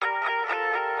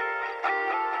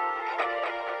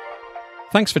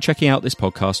Thanks for checking out this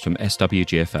podcast from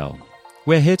SWGFL.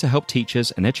 We're here to help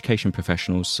teachers and education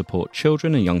professionals support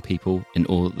children and young people in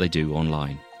all that they do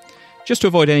online. Just to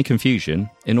avoid any confusion,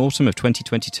 in autumn of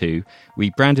 2022,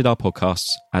 we branded our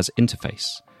podcasts as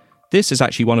Interface. This is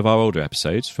actually one of our older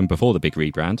episodes from before the big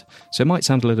rebrand, so it might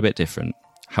sound a little bit different.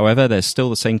 However, there's still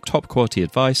the same top quality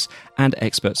advice and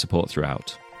expert support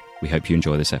throughout. We hope you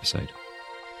enjoy this episode.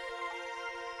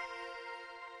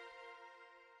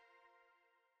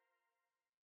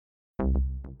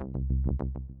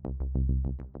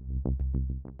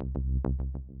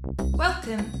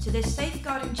 Welcome to this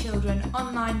Safeguarding Children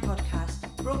online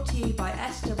podcast brought to you by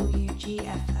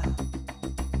SWGFL.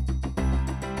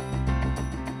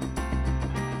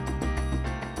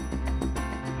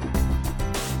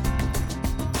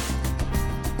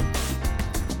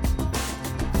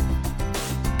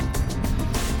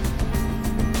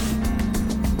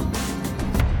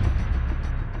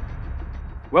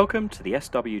 Welcome to the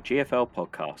SWGFL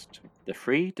podcast, the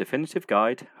free definitive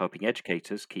guide helping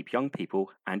educators keep young people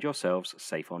and yourselves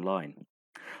safe online.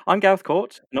 I'm Gareth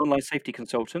Court, an online safety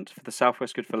consultant for the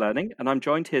Southwest Good for Learning, and I'm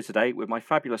joined here today with my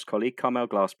fabulous colleague Carmel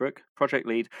Glassbrook, project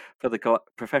lead for the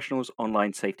Professional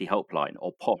Online Safety Helpline,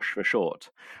 or POSH for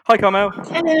short. Hi Carmel.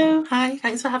 Hello, hi,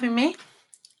 thanks for having me.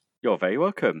 You're very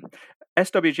welcome.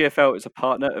 SWGFL is a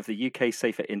partner of the UK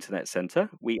Safer Internet Centre.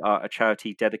 We are a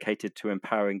charity dedicated to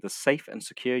empowering the safe and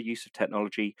secure use of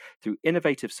technology through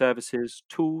innovative services,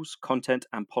 tools, content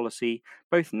and policy,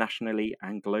 both nationally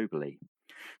and globally.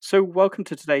 So welcome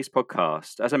to today's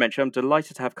podcast. As I mentioned, I'm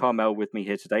delighted to have Carmel with me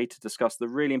here today to discuss the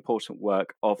really important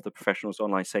work of the Professionals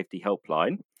Online Safety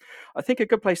Helpline. I think a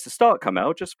good place to start,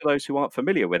 Carmel, just for those who aren't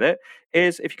familiar with it,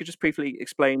 is if you could just briefly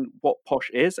explain what POSH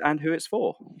is and who it's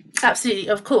for. Absolutely,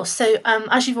 of course. So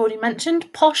as you've already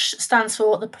mentioned, POSH stands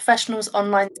for the Professionals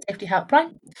Online Safety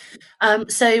Helpline.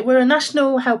 So we're a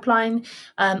national helpline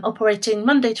operating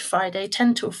Monday to Friday,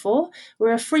 10 till 4.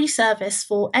 We're a free service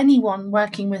for anyone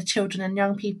working with children and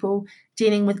young people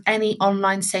dealing with any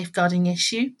online safeguarding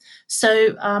issue.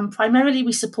 So primarily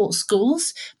we support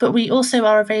schools, but we also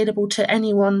are available to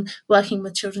anyone working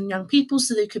with children and young people.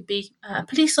 So they could be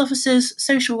police officers,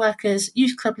 social workers,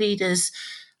 youth club leaders,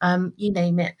 you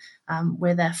name it,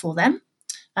 we're there for them.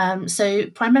 So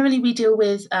primarily we deal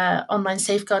with online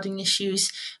safeguarding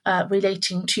issues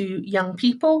relating to young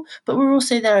people, but we're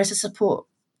also there as a support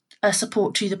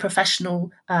to the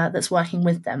professional that's working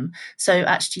with them. So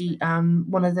actually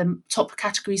one of the top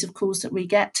categories of calls that we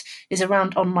get is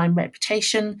around online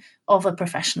reputation of a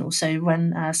professional. So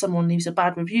when someone leaves a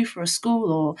bad review for a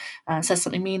school or says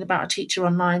something mean about a teacher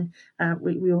online,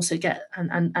 we also get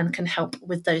and can help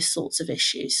with those sorts of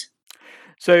issues.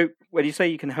 So when you say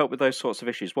you can help with those sorts of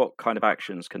issues, what kind of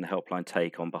actions can the helpline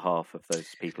take on behalf of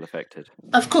those people affected?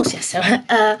 Of course, yes. So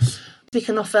we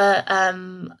can offer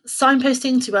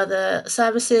signposting to other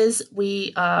services.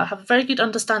 We have a very good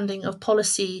understanding of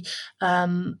policy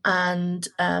and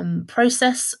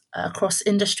process across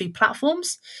industry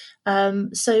platforms.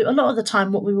 So a lot of the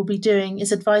time what we will be doing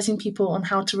is advising people on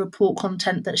how to report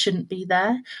content that shouldn't be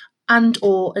there, and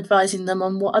or advising them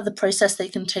on what other process they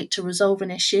can take to resolve an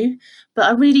issue.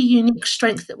 But a really unique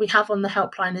strength that we have on the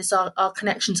helpline is our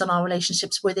connections and our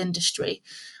relationships with industry.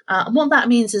 And what that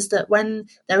means is that when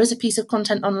there is a piece of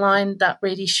content online that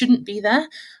really shouldn't be there,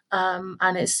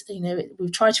 and it's,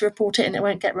 we've tried to report it and it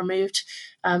won't get removed,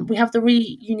 we have the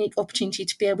really unique opportunity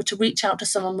to be able to reach out to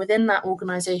someone within that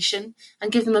organisation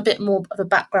and give them a bit more of a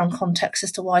background context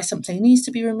as to why something needs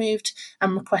to be removed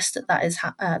and request that is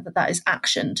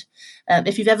actioned.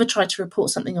 If you've ever tried to report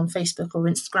something on Facebook or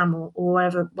Instagram or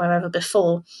wherever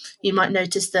before, you might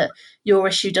notice that your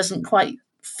issue doesn't quite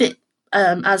fit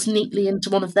as neatly into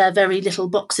one of their very little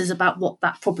boxes about what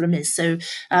that problem is. So,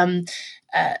 and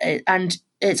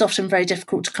it's often very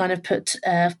difficult to kind of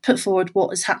put forward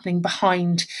what is happening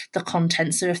behind the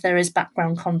content. So if there is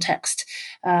background context,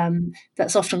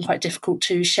 that's often quite difficult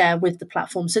to share with the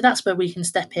platform. So that's where we can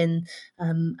step in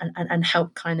and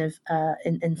help kind of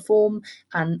inform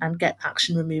and get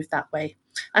action removed that way.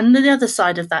 And the other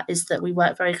side of that is that we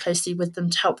work very closely with them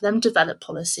to help them develop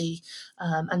policy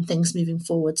and things moving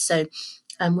forward. So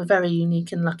we're very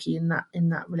unique and lucky in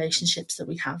that relationships that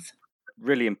we have.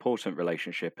 Really important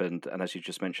relationship, and as you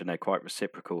just mentioned, they're quite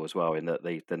reciprocal as well, in that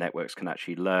the networks can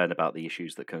actually learn about the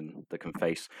issues that can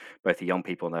face both the young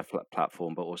people on their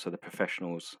platform, but also the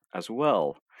professionals as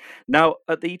well. Now,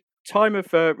 at the time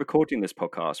of recording this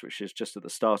podcast, which is just at the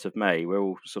start of May, we're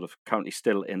all sort of currently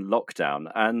still in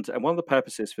lockdown, and one of the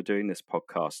purposes for doing this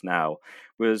podcast now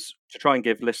was to try and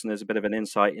give listeners a bit of an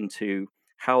insight into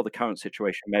how the current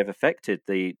situation may have affected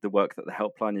the work that the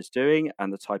helpline is doing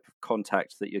and the type of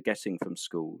contact that you're getting from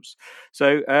schools.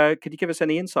 So, could you give us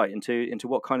any insight into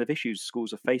what kind of issues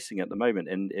schools are facing at the moment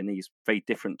in these very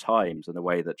different times and the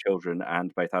way that children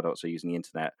and both adults are using the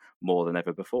internet more than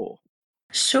ever before?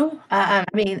 Sure.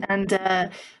 We're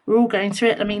all going through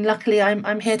it. I mean, luckily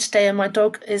I'm here today, and my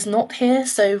dog is not here,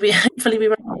 so hopefully we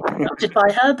won't be interrupted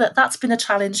by her. But that's been a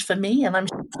challenge for me, and I'm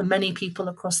sure for many people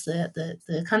across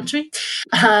the country.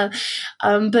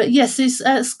 But yes,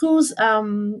 schools.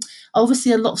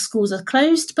 Obviously, a lot of schools are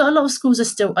closed, but a lot of schools are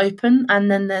still open.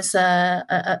 And then there's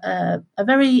a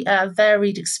very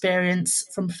varied experience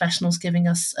from professionals giving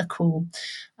us a call,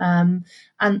 and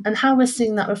how we're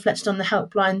seeing that reflected on the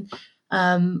helpline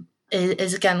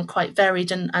is again quite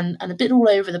varied and a bit all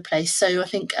over the place. So I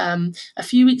think a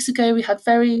few weeks ago we had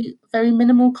very, very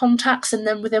minimal contacts, and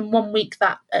then within 1 week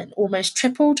that almost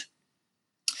tripled.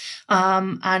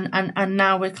 And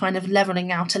now we're kind of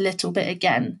leveling out a little bit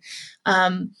again.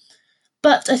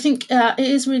 But I think it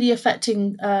is really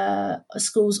affecting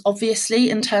schools, obviously,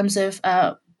 in terms of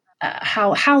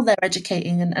how they're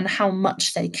educating and how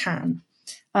much they can.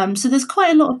 So there's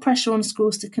quite a lot of pressure on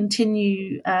schools to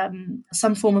continue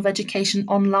some form of education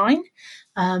online,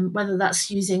 whether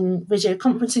that's using video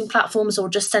conferencing platforms or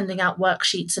just sending out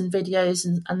worksheets and videos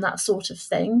and that sort of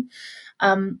thing.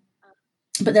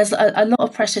 But there's a lot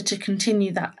of pressure to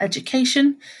continue that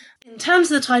education. In terms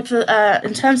of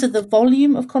in terms of the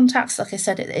volume of contacts, like I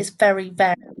said, it is very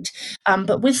varied.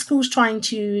 But with schools trying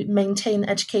to maintain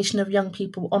education of young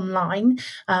people online,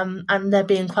 and there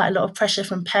being quite a lot of pressure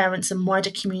from parents and wider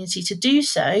community to do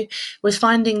so, we're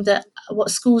finding that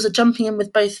what schools are jumping in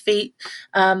with both feet,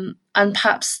 and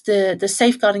perhaps the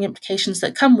safeguarding implications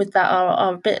that come with that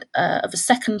are a bit of a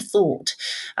second thought.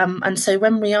 And so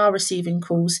when we are receiving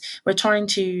calls, we're trying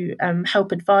to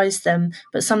help advise them,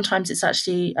 but sometimes it's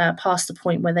actually past the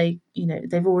point where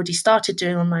they've already started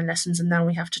doing online lessons, and now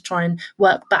we have to try and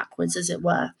work backwards, as it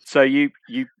were. So you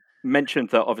mentioned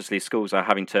that obviously schools are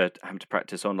having to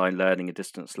practice online learning and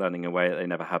distance learning in a way that they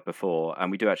never had before,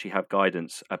 and we do actually have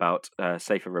guidance about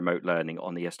safer remote learning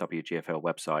on the SWGFL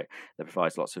website that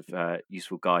provides lots of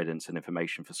useful guidance and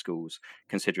information for schools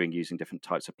considering using different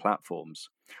types of platforms.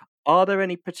 Are there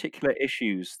any particular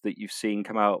issues that you've seen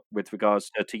come out with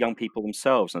regards to young people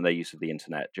themselves and their use of the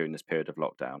internet during this period of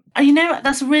lockdown?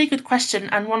 That's a really good question,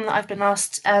 and one that I've been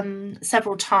asked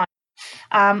several times.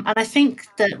 And I think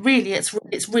that really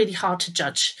it's really hard to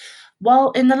judge.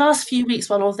 Well, in the last few weeks,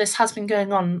 while all this has been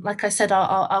going on, like I said,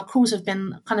 our calls have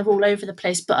been kind of all over the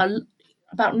place, but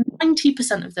about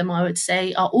 90% of them, I would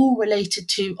say, are all related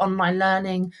to online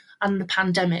learning and the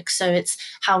pandemic. So it's,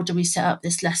 how do we set up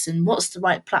this lesson? What's the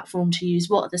right platform to use?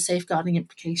 What are the safeguarding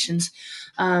implications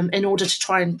in order to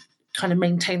try and kind of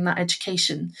maintain that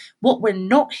education? What we're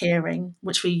not hearing,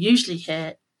 which we usually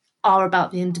hear, are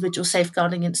about the individual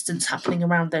safeguarding incidents happening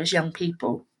around those young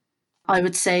people. I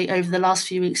would say over the last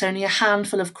few weeks, only a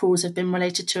handful of calls have been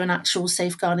related to an actual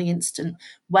safeguarding incident,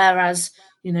 whereas,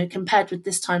 compared with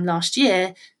this time last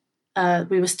year,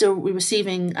 we were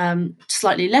receiving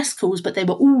slightly less calls, but they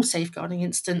were all safeguarding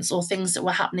incidents or things that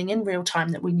were happening in real time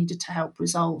that we needed to help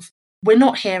resolve. We're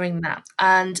not hearing that,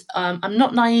 and I'm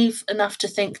not naive enough to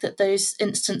think that those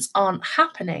incidents aren't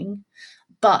happening,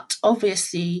 but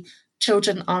obviously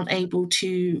children aren't able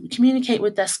to communicate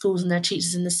with their schools and their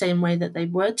teachers in the same way that they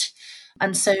would.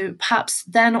 And so perhaps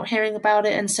they're not hearing about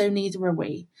it, and so neither are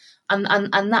we. And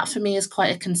that for me is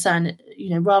quite a concern.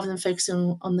 Rather than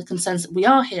focusing on the concerns that we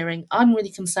are hearing, I'm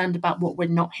really concerned about what we're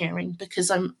not hearing,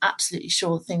 because I'm absolutely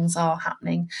sure things are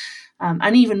happening,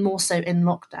 and even more so in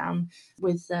lockdown,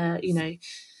 with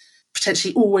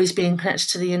potentially always being connected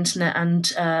to the internet,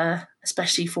 and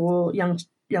especially for young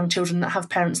children that have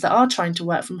parents that are trying to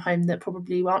work from home, that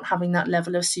probably aren't having that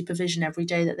level of supervision every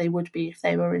day that they would be if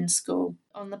they were in school.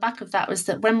 On the back of that was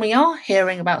that when we are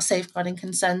hearing about safeguarding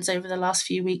concerns over the last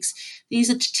few weeks, these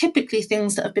are typically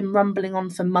things that have been rumbling on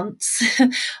for months,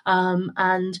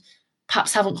 and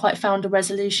perhaps haven't quite found a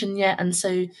resolution yet. And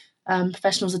so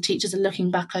professionals or teachers are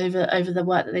looking back over the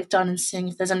work that they've done and seeing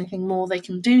if there's anything more they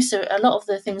can do. So a lot of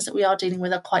the things that we are dealing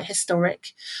with are quite historic,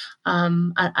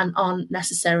 and aren't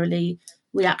necessarily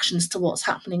reactions to what's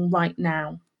happening right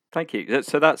now. Thank you.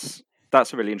 So that's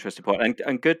a really interesting point,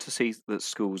 and good to see that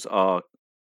schools are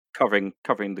covering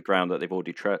the ground that they've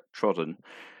already trodden.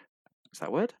 Is that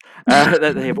a word?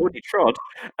 That they have already trod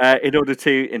in order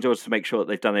to make sure that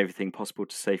they've done everything possible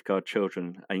to safeguard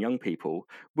children and young people.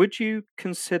 Would you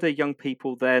consider young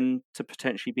people then to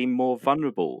potentially be more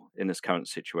vulnerable in this current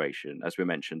situation? As we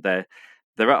mentioned,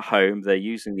 they're they're at home, they're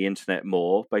using the internet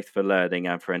more, both for learning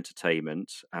and for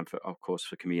entertainment, and for, of course,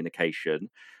 for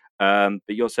communication. But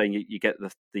you're saying you get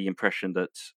the impression that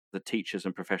the teachers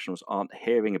and professionals aren't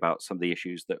hearing about some of the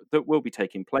issues that will be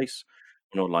taking place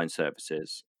on online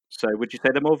services. So would you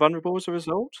say they're more vulnerable as a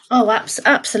result? Oh,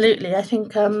 absolutely. I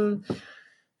think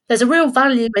there's a real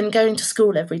value in going to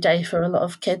school every day for a lot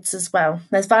of kids as well.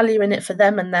 There's value in it for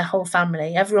them and their whole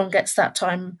family. Everyone gets that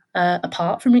time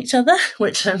apart from each other,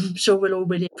 which I'm sure we'll all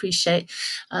really appreciate.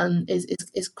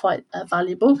 Is quite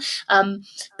valuable.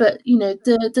 But you know,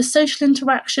 the social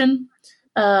interaction,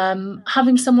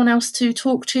 having someone else to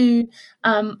talk to,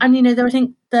 and you know, I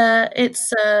think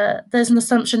there's an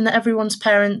assumption that everyone's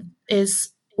parent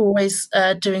is always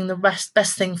doing the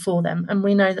best thing for them, and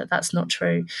we know that that's not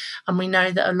true. And we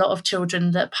know that a lot of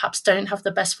children that perhaps don't have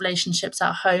the best relationships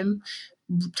at home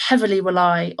heavily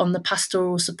rely on the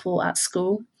pastoral support at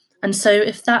school. And so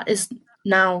if that is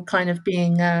now kind of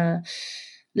being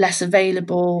less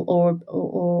available or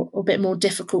a bit more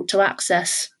difficult to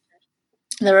access,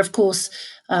 they're of course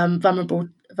vulnerable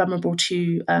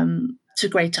to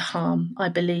greater harm, I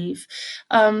believe.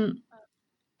 Um,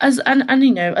 and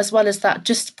you know, as well as that,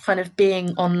 just kind of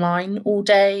being online all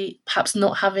day, perhaps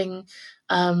not having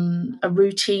a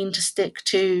routine to stick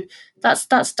to,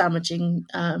 that's damaging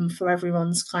for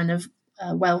everyone's kind of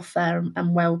welfare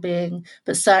and well-being.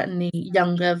 But certainly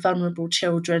younger vulnerable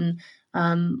children,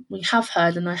 we have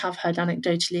heard, and I have heard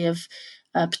anecdotally of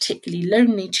particularly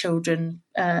lonely children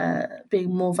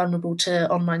being more vulnerable to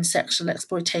online sexual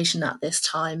exploitation at this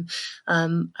time.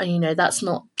 And you know, that's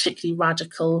not particularly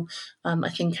radical. I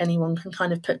think anyone can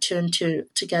kind of put two and two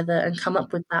together and come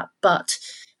up with that. But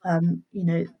you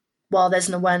know, while there's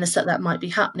an awareness that that might be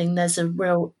happening, there's a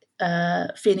real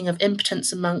feeling of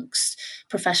impotence amongst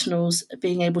professionals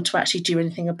being able to actually do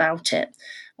anything about it.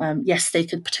 Yes, they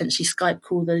could potentially Skype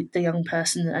call the young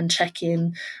person and check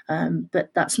in,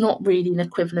 but that's not really an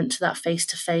equivalent to that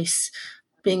face-to-face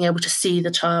being able to see the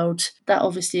child. That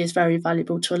obviously is very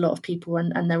valuable to a lot of people,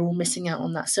 and they're all missing out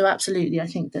on that. So absolutely, I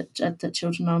think that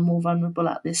children are more vulnerable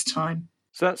at this time.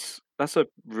 So that's a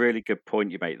really good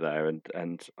point you make there,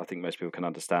 and I think most people can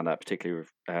understand that, particularly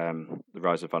with the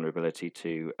rise of vulnerability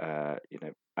to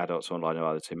adults online or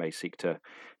others who may seek to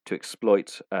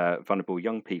exploit vulnerable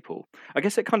young people. I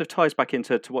guess it kind of ties back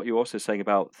into what you're also saying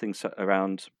about things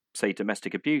around, say,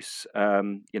 domestic abuse.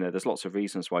 There's lots of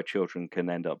reasons why children can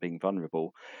end up being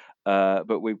vulnerable,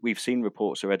 but we've seen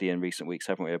reports already in recent weeks,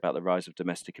 haven't we, about the rise of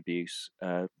domestic abuse,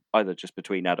 either just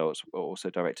between adults or also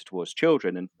directed towards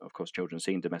children. And of course, children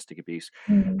seeing domestic abuse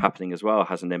Mm. happening as well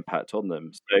has an impact on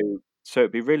them. So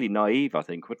it'd be really naive, I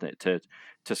think, wouldn't it,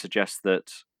 to suggest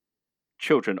that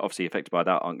children obviously affected by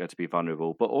that aren't going to be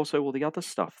vulnerable, but also all the other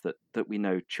stuff that we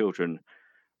know children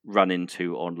run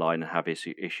into online and have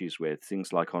issues with,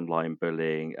 things like online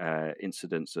bullying,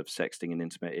 incidents of sexting and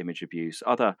intimate image abuse,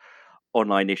 other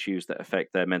online issues that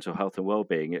affect their mental health and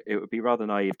well-being. It would be rather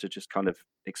naive to just kind of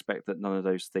expect that none of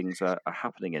those things are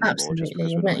happening anymore just Absolutely,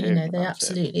 because we're not you hearing know, they about it.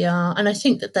 absolutely are, and I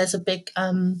think that there's a big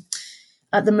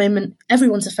at the moment,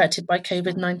 everyone's affected by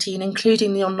COVID-19,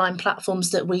 including the online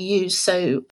platforms that we use.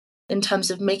 So, in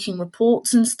terms of making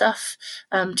reports and stuff,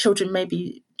 children may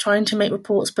be trying to make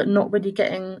reports but not really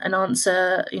getting an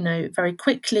answer, you know, very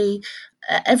quickly.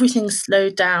 Everything's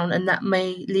slowed down, and that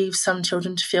may leave some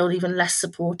children to feel even less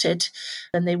supported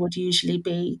than they would usually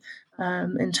be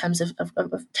in terms of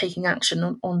taking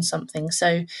action on something.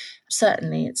 So,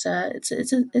 certainly, it's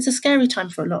a scary time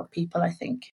for a lot of people, I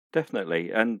think.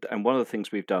 Definitely. And one of the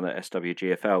things we've done at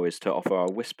SWGFL is to offer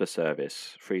our Whisper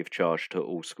service free of charge to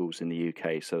all schools in the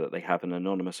UK so that they have an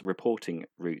anonymous reporting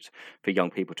route for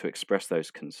young people to express those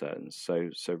concerns. So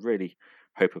really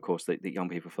hope, of course, that young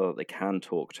people feel that they can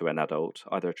talk to an adult,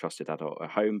 either a trusted adult at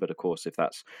home, but of course, if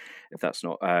that's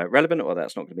not relevant or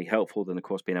that's not going to be helpful, then of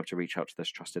course being able to reach out to those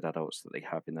trusted adults that they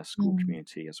have in their school Mm.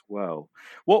 community as well.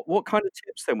 What kind of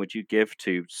tips then would you give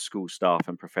to school staff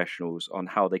and professionals on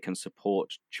how they can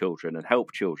support children and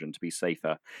help children to be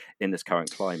safer in this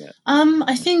current climate?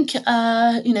 I think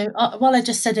you know, while I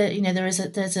just said it, you know,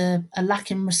 there's a lack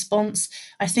in response.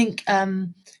 I think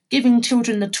giving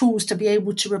children the tools to be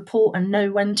able to report and know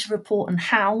when to report and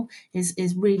how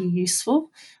is really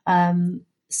useful.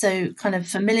 So kind of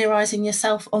familiarising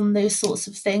yourself on those sorts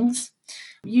of things.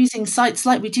 Using sites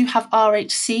like we do have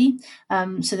RHC,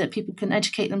 so that people can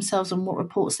educate themselves on what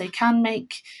reports they can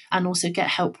make and also get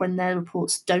help when their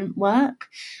reports don't work.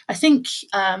 I think,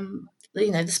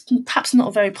 you know, this is perhaps not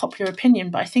a very popular opinion,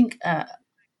 but I think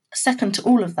second to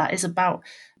all of that is about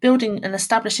building and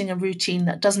establishing a routine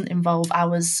that doesn't involve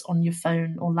hours on your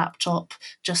phone or laptop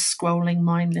just scrolling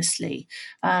mindlessly.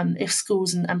 If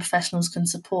schools and professionals can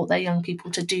support their young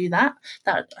people to do that,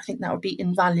 I think that would be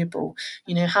invaluable.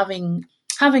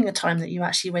 Having a time that you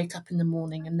actually wake up in the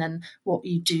morning and then what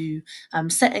you do,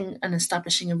 setting and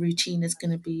establishing a routine is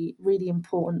going to be really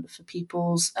important for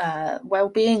people's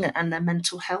well-being and their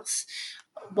mental health.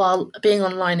 While being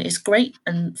online is great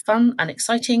and fun and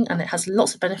exciting and it has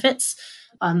lots of benefits,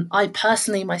 I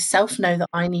personally myself know that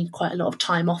I need quite a lot of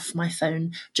time off my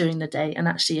phone during the day. And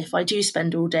actually, if I do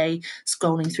spend all day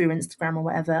scrolling through Instagram or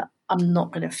whatever, I'm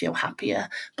not going to feel happier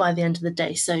by the end of the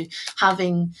day. So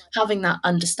having that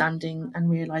understanding and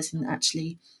realizing that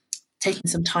actually taking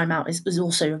some time out is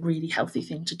also a really healthy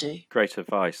thing to do. Great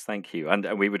advice, thank you. And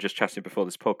we were just chatting before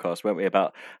this podcast, weren't we,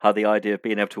 about how the idea of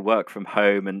being able to work from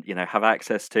home and have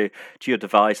access to your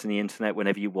device and the internet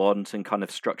whenever you want, and kind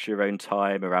of structure your own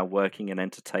time around working and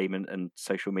entertainment and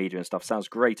social media and stuff sounds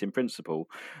great in principle,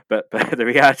 but the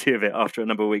reality of it after a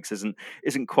number of weeks isn't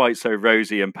quite so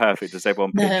rosy and perfect as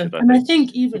everyone pictured. I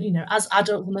think even as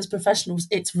adults and as professionals,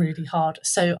 it's really hard.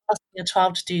 So asking a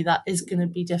child to do that is going to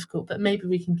be difficult, but maybe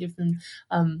we can give them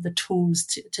the tools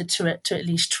to at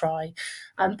least try.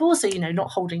 But also,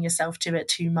 not holding yourself to it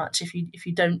too much. If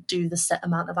you don't do the set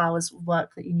amount of hours of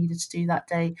work that you needed to do that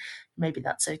day, maybe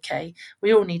that's okay.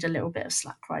 We all need a little bit of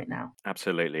slack right now.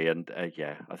 Absolutely. And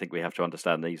I think we have to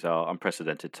understand these are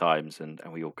unprecedented times, and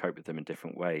we all cope with them in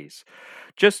different ways.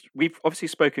 We've obviously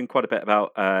spoken quite a bit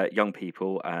about young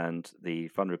people and the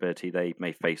vulnerability they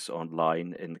may face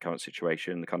online in the current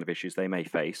situation, the kind of issues they may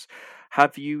face.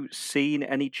 Have you seen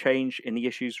any change in the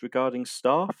issues regarding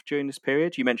staff during this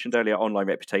period? You mentioned earlier online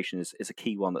reputation is a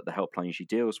key one that the helpline usually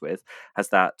deals with. Has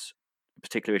that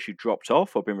particular issue dropped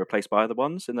off or been replaced by other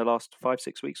ones in the last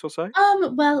 5-6 weeks or so?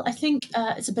 Well, I think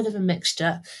it's a bit of a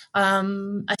mixture.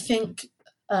 I think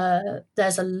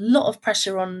there's a lot of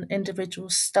pressure on individual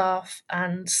staff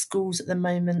and schools at the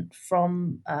moment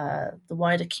from the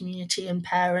wider community and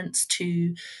parents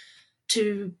to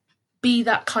be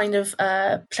that kind of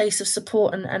place of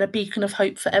support and a beacon of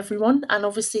hope for everyone. And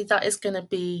obviously, that is going to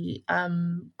be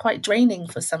quite draining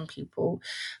for some people.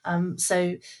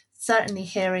 So certainly,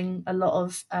 hearing a lot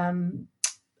of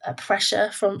pressure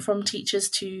from teachers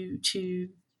to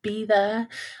be there,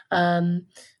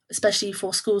 especially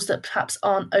for schools that perhaps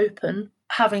aren't open,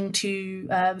 having to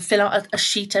fill out a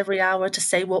sheet every hour to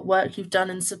say what work you've done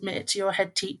and submit it to your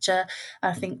head teacher.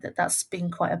 I think that's been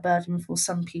quite a burden for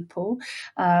some people.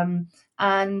 And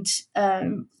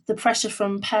the pressure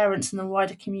from parents and the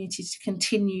wider community to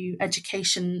continue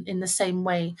education in the same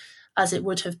way as it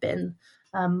would have been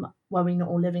were we not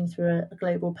all living through a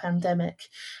global pandemic.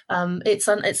 It's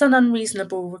an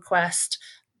unreasonable request,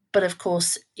 but of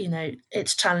course,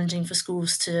 it's challenging for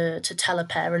schools to tell a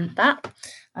parent that,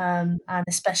 and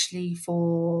especially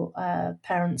for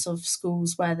parents of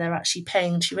schools where they're actually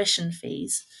paying tuition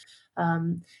fees.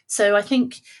 So I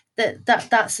think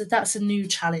that's a new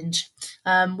challenge.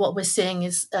 What we're seeing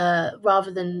is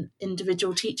rather than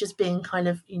individual teachers being kind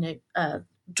of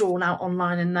drawn out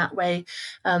online in that way,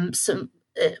 some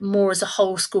more as a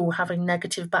whole school having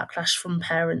negative backlash from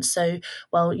parents. So,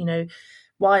 well,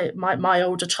 why my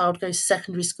older child goes to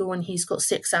secondary school and he's got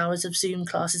 6 hours of Zoom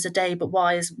classes a day, but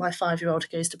why is my 5-year-old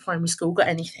who goes to primary school got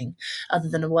anything other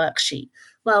than a worksheet?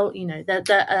 Well,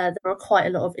 there are quite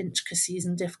a lot of intricacies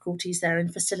and difficulties there in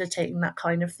facilitating that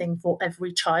kind of thing for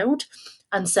every child.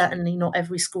 And certainly not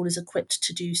every school is equipped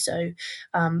to do so.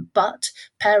 But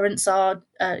parents are,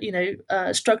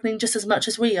 struggling just as much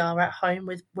as we are at home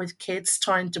with kids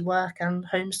trying to work and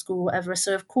homeschool, whatever.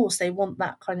 So of course they want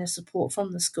that kind of support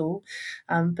from the school,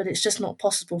 but it's just not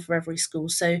possible for every school.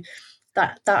 So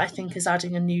that I think is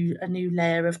adding a new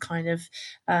layer of kind of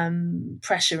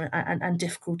pressure and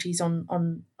difficulties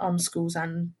on schools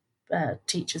and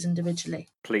teachers individually.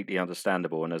 Completely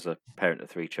understandable. And as a parent of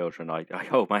 3 children, I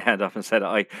hold my hand up and said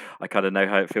I kind of know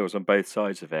how it feels on both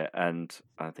sides of it. And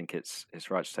I think it's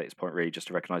right to take this point, really, just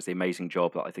to recognise the amazing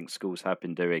job that I think schools have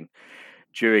been doing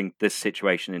during this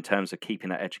situation in terms of keeping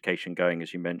that education going,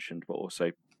 as you mentioned, but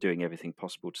also doing everything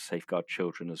possible to safeguard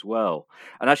children as well.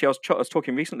 And actually, I was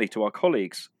talking recently to our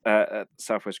colleagues at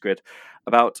Southwest Grid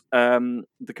about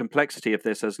the complexity of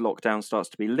this as lockdown starts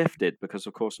to be lifted, because,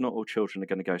 of course, not all children are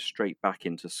going to go straight back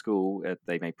into school.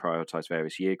 They may prioritise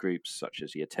various year groups, such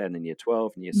as year 10 and year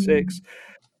 12 and year 6.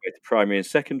 both primary and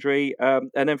secondary. And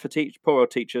then for poor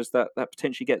old teachers, that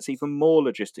potentially gets even more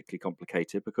logistically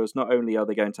complicated, because not only are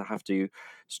they going to have to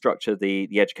structure the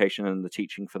education and the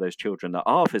teaching for those children that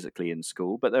are physically in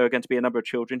school, but there are going to be a number of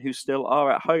children who still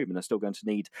are at home and are still going to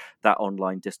need that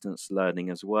online distance learning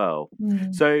as well.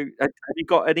 So have you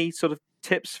got any sort of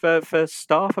tips for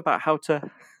staff about how to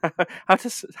how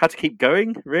to keep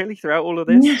going really throughout all of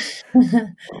this?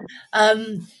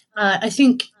 I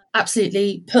think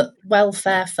absolutely put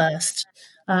welfare first.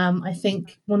 I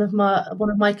think one of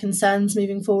my concerns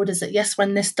moving forward is that, yes,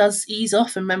 when this does ease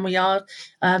off and when we are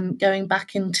going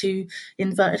back into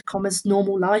inverted commas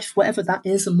normal life, whatever that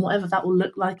is and whatever that will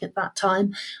look like at that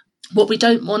time, what we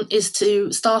don't want is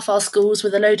to staff our schools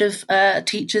with a load of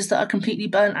teachers that are completely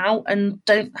burnt out and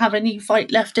don't have any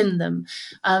fight left in them.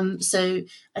 So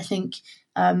I think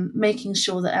making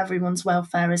sure that everyone's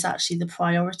welfare is actually the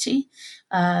priority,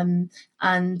 and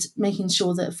making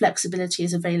sure that flexibility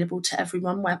is available to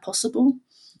everyone where possible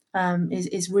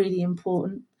is really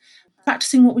important.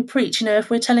 Practicing what we preach. If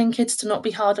we're telling kids to not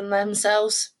be hard on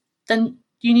themselves, then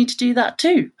you need to do that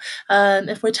too.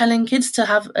 If we're telling kids to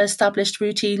have established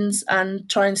routines and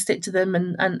try and stick to them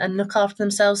and look after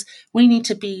themselves, we need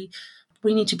to be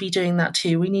doing that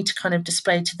too. We need to kind of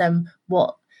display to them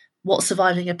what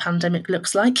surviving a pandemic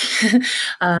looks like.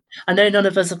 I know none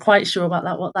of us are quite sure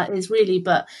about what that is really,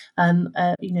 but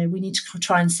we need to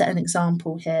try and set an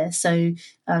example here. So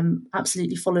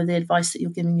absolutely follow the advice that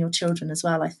you're giving your children as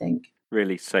well, I think.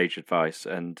 Really sage advice,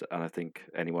 and I think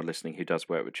anyone listening who does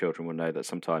work with children will know that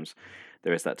sometimes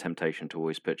there is that temptation to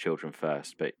always put children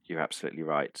first, but you're absolutely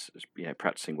right.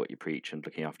 Practicing what you preach and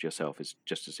looking after yourself is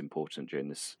just as important during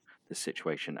this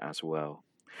situation as well.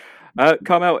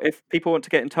 Carmel, if people want to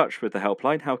get in touch with the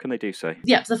helpline, how can they do so?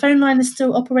 Yeah, the phone line is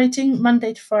still operating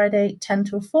Monday to Friday, 10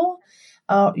 till 4.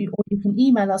 Or you can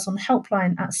email us on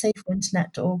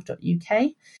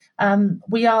helpline@saferinternet.org.uk.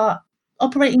 We are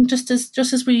operating just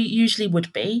as we usually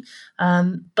would be,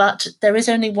 but there is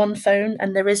only one phone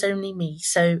and there is only me.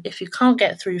 So if you can't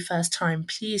get through first time,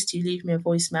 please do leave me a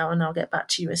voicemail and I'll get back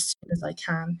to you as soon as I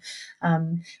can.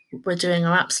 We're doing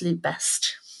our absolute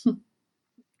best.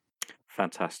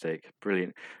 Fantastic.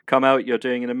 Brilliant. Carmel, you're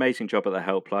doing an amazing job at the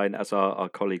helpline, as our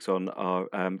colleagues on our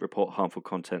Report Harmful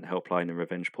Content helpline and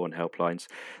Revenge Porn helplines.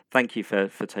 Thank you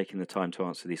for taking the time to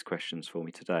answer these questions for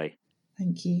me today.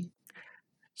 Thank you.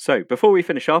 So before we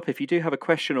finish up, if you do have a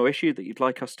question or issue that you'd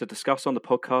like us to discuss on the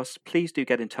podcast, please do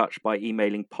get in touch by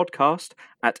emailing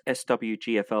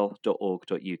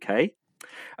podcast@swgfl.org.uk.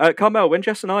 Carmel, when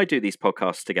Jess and I do these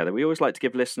podcasts together, we always like to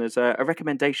give listeners a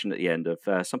recommendation at the end of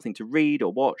something to read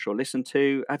or watch or listen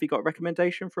to. Have you got a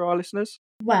recommendation for our listeners?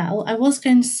 Well, I was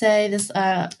going to say there's,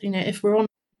 if we're on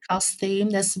podcast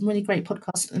theme, there's some really great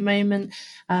podcasts at the moment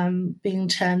being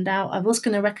churned out. I was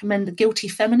going to recommend The Guilty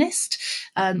Feminist.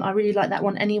 I really like that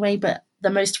one anyway, but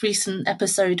the most recent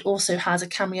episode also has a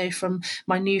cameo from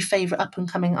my new favourite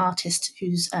up-and-coming artist,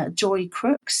 who's Joy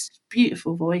Crooks.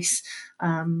 Beautiful voice,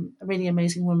 a really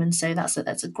amazing woman. So that's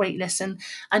a great listen.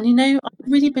 And I've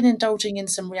really been indulging in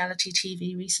some reality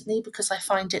TV recently because I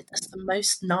find it just the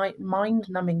most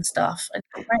mind-numbing stuff and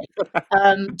great.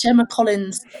 Gemma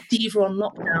Collins' Diva on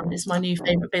Lockdown is my new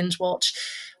favourite binge watch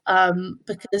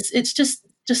because it's just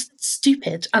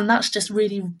stupid, and that's just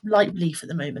really light relief at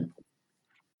the moment.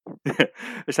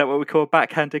 Is that what we call a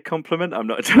backhanded compliment? I'm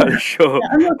not entirely sure.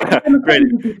 Yeah, I'm not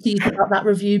really pleased about that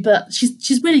review, but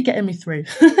she's really getting me through.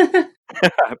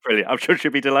 Brilliant. I'm sure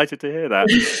she'll be delighted to hear that.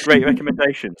 Great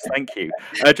recommendations. Thank you.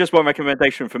 Just one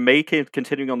recommendation from me,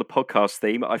 continuing on the podcast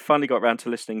theme. I finally got around to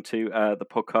listening to the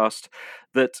podcast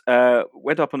that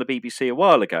went up on the BBC a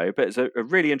while ago, but it's a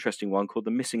really interesting one called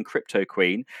The Missing Crypto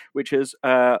Queen, which is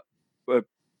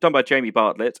done by Jamie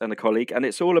Bartlett and a colleague, and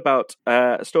it's all about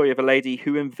a story of a lady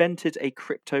who invented a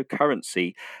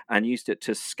cryptocurrency and used it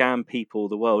to scam people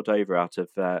the world over out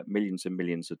of millions and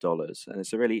millions of dollars. And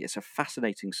it's a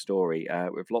fascinating story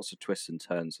with lots of twists and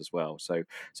turns as well. So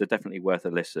definitely worth a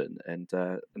listen, and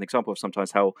an example of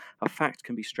sometimes how a fact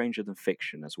can be stranger than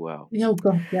fiction as well. Oh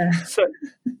God, yeah.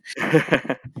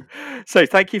 So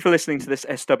thank you for listening to this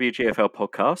SWGFL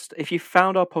podcast. If you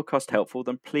found our podcast helpful,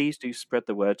 then please do spread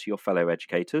the word to your fellow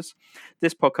educators.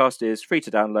 This podcast is free to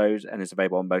download and is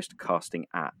available on most casting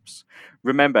apps.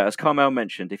 Remember, as Carmel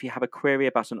mentioned, if you have a query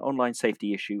about an online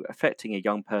safety issue affecting a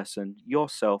young person,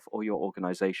 yourself, or your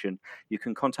organisation, you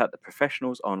can contact the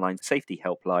Professional Online Safety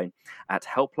Helpline at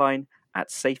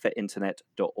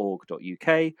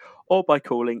helpline@saferinternet.org.uk or by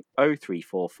calling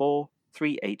 0344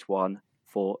 381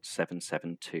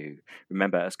 4772.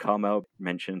 Remember, as Carmel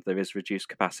mentioned, there is reduced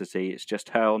capacity. It's just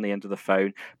her on the end of the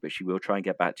phone, but she will try and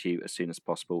get back to you as soon as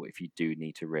possible if you do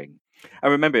need to ring.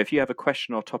 And remember, if you have a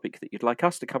question or topic that you'd like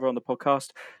us to cover on the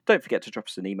podcast, don't forget to drop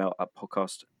us an email at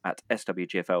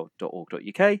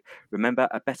podcast@swgfl.org.uk. Remember,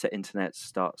 a better internet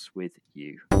starts with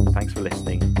you. Thanks for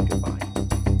listening. Goodbye.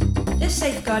 This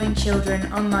Safeguarding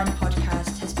Children online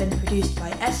podcast has been produced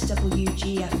by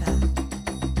SWGFL.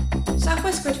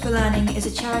 Southwest Grid for Learning is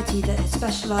a charity that has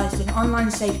specialised in online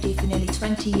safety for nearly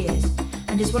 20 years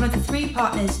and is one of the 3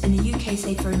 partners in the UK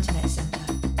Safer Internet Centre.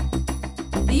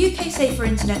 The UK Safer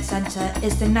Internet Centre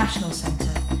is the national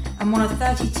centre and one of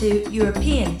 32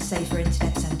 European Safer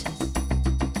Internet Centres.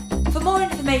 For more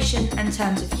information and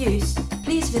terms of use,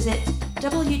 please visit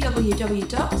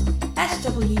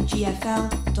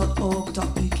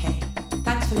www.swgfl.org.uk.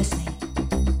 Thanks for listening.